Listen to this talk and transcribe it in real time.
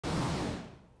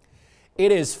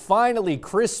It is finally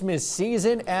Christmas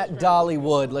season at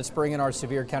Dollywood. Let's bring in our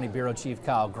Sevier County Bureau Chief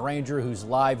Kyle Granger, who's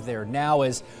live there now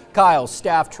as Kyle's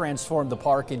staff transformed the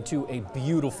park into a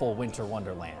beautiful winter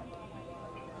wonderland.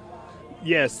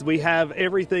 Yes, we have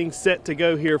everything set to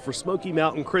go here for Smoky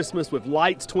Mountain Christmas with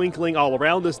lights twinkling all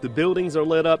around us. The buildings are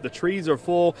lit up, the trees are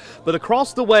full. But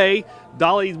across the way,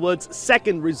 Dollywood's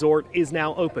second resort is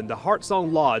now open. The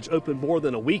Heartsong Lodge opened more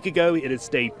than a week ago. It has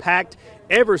stayed packed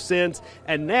ever since.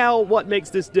 And now what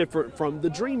makes this different from the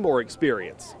Dreammore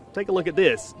experience? Take a look at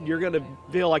this. You're going to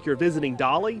feel like you're visiting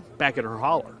Dolly back at her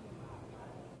holler.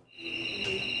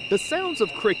 The sounds of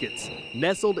crickets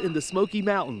nestled in the Smoky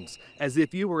Mountains, as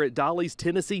if you were at Dolly's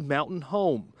Tennessee mountain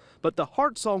home. But the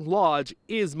Heartsong Lodge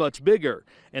is much bigger,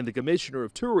 and the Commissioner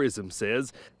of Tourism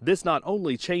says this not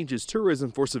only changes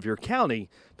tourism for Sevier County,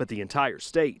 but the entire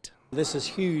state. This is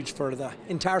huge for the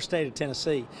entire state of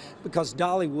Tennessee because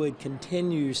Dollywood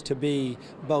continues to be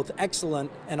both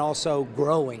excellent and also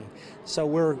growing. So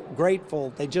we're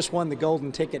grateful. They just won the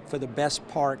golden ticket for the best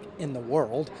park in the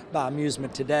world by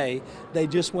Amusement Today. They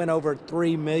just went over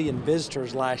 3 million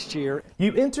visitors last year.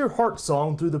 You enter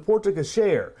Heartsong through the porte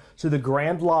cochere to the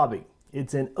grand lobby.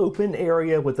 It's an open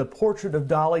area with a portrait of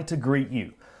Dolly to greet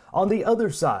you. On the other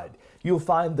side, you'll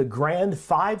find the grand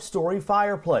 5-story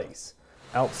fireplace.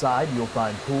 Outside, you'll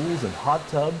find pools and hot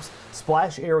tubs,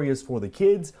 splash areas for the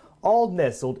kids, all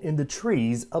nestled in the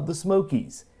trees of the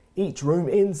Smokies. Each room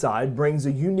inside brings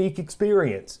a unique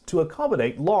experience to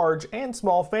accommodate large and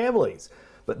small families.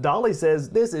 But Dolly says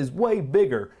this is way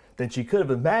bigger than she could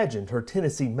have imagined her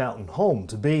Tennessee mountain home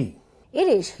to be. It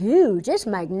is huge. It's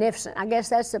magnificent. I guess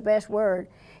that's the best word.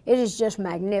 It is just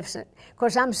magnificent. Of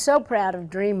course, I'm so proud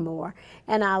of Dreammore,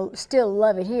 and I still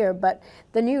love it here, but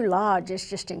the new lodge is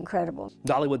just incredible.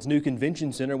 Dollywood's new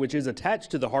convention center, which is attached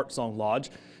to the Heartsong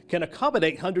Lodge, can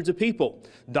accommodate hundreds of people.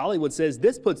 Dollywood says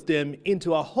this puts them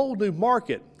into a whole new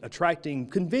market, attracting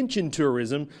convention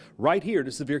tourism right here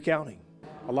to Sevier County.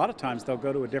 A lot of times they'll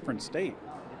go to a different state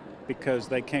because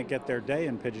they can't get their day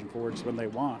in Pigeon Forge when they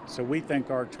want. So we think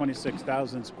our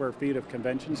 26,000 square feet of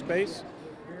convention space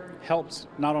helps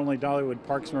not only Dollywood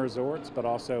Parks and Resorts, but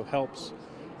also helps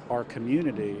our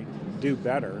community do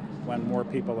better when more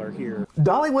people are here.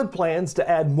 Dollywood plans to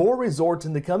add more resorts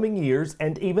in the coming years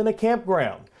and even a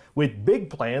campground, with big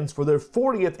plans for their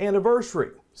 40th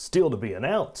anniversary, still to be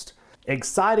announced.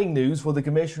 Exciting news for the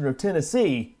Commissioner of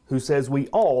Tennessee, who says we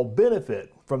all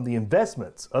benefit from the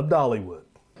investments of Dollywood.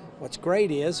 What's great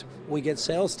is we get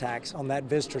sales tax on that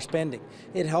visitor spending.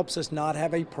 It helps us not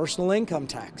have a personal income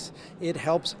tax. It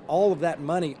helps all of that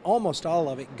money, almost all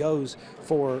of it goes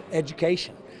for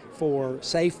education, for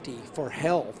safety, for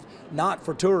health, not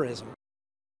for tourism.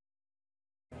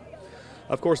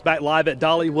 Of course, back live at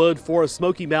Dollywood for a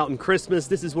Smoky Mountain Christmas.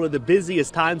 This is one of the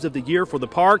busiest times of the year for the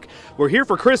park. We're here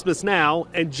for Christmas now,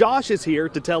 and Josh is here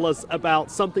to tell us about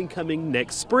something coming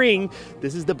next spring.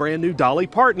 This is the brand new Dolly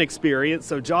Parton experience.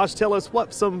 So Josh, tell us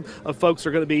what some of folks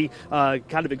are going to be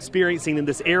kind of experiencing in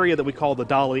this area that we call the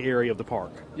Dolly area of the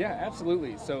park. Yeah,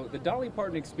 absolutely. So the Dolly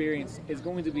Parton experience is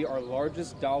going to be our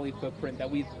largest Dolly footprint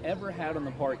that we've ever had on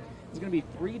the park. It's going to be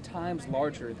 3 times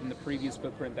larger than the previous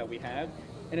footprint that we had.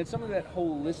 And it's something that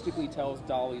holistically tells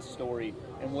Dolly's story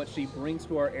and what she brings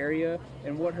to our area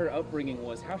and what her upbringing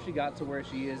was, how she got to where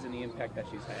she is and the impact that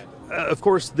she's had. Of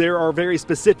course, there are very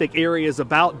specific areas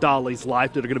about Dolly's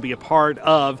life that are going to be a part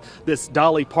of this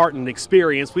Dolly Parton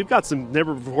experience. We've got some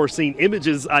never before seen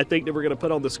images, I think, that we're going to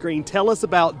put on the screen. Tell us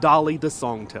about Dolly the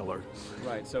Songteller.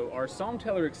 Right, so our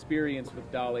Songteller experience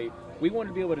with Dolly, we wanted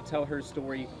to be able to tell her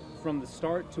story from the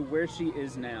start to where she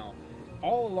is now.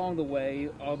 All along the way,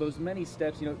 all those many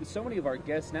steps, you know, so many of our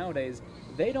guests nowadays,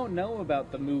 they don't know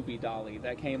about the movie Dolly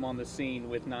that came on the scene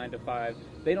with 9 to 5.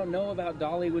 They don't know about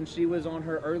Dolly when she was on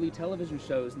her early television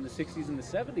shows in the 60s and the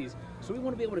 70s. So we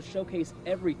want to be able to showcase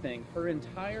everything, her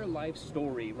entire life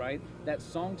story, right? That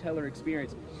Songteller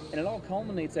experience. And it all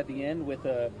culminates at the end with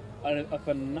a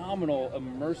phenomenal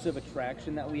immersive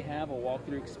attraction that we have, a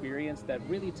walkthrough experience that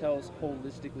really tells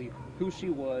holistically who she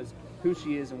was, who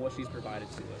she is, and what she's provided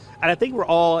to us. And I think we're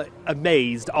all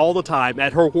amazed all the time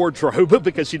at her wardrobe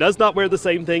because she does not wear the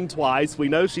same thing twice. We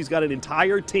know she's got an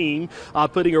entire team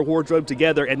putting her wardrobe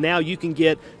together, and now you can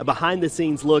get a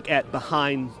behind-the-scenes look at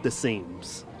behind the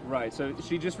seams. Right, so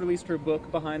she just released her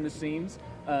book, Behind the Seams,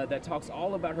 that talks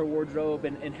all about her wardrobe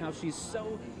and how she's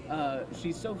so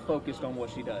focused on what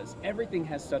she does. Everything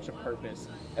has such a purpose,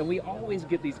 and we always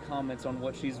get these comments on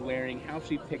what she's wearing, how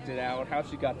she picked it out, how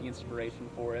she got the inspiration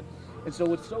for it. And so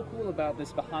what's so cool about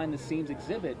this Behind the Seams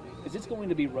exhibit is it's going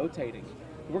to be rotating.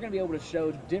 we're going to be able to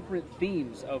show different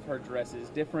themes of her dresses,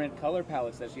 different color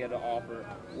palettes that she had to offer,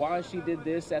 why she did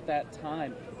this at that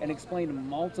time, and explain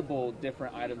multiple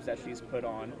different items that she's put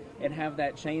on, and have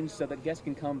that change so that guests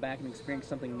can come back and experience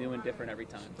something new and different every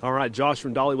time. All right, Josh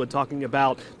from Dollywood talking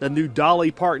about the new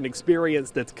Dolly Parton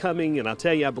experience that's coming, and I'll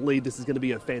tell you, I believe this is going to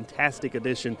be a fantastic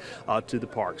addition to the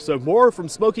park. So more from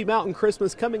Smoky Mountain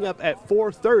Christmas coming up at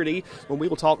 4:30 when we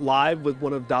will talk live with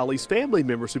one of Dolly's family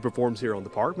members who performs here on the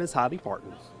park, Miss Heidi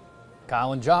Parton.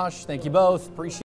 Kyle and Josh, thank you both. Appreciate it.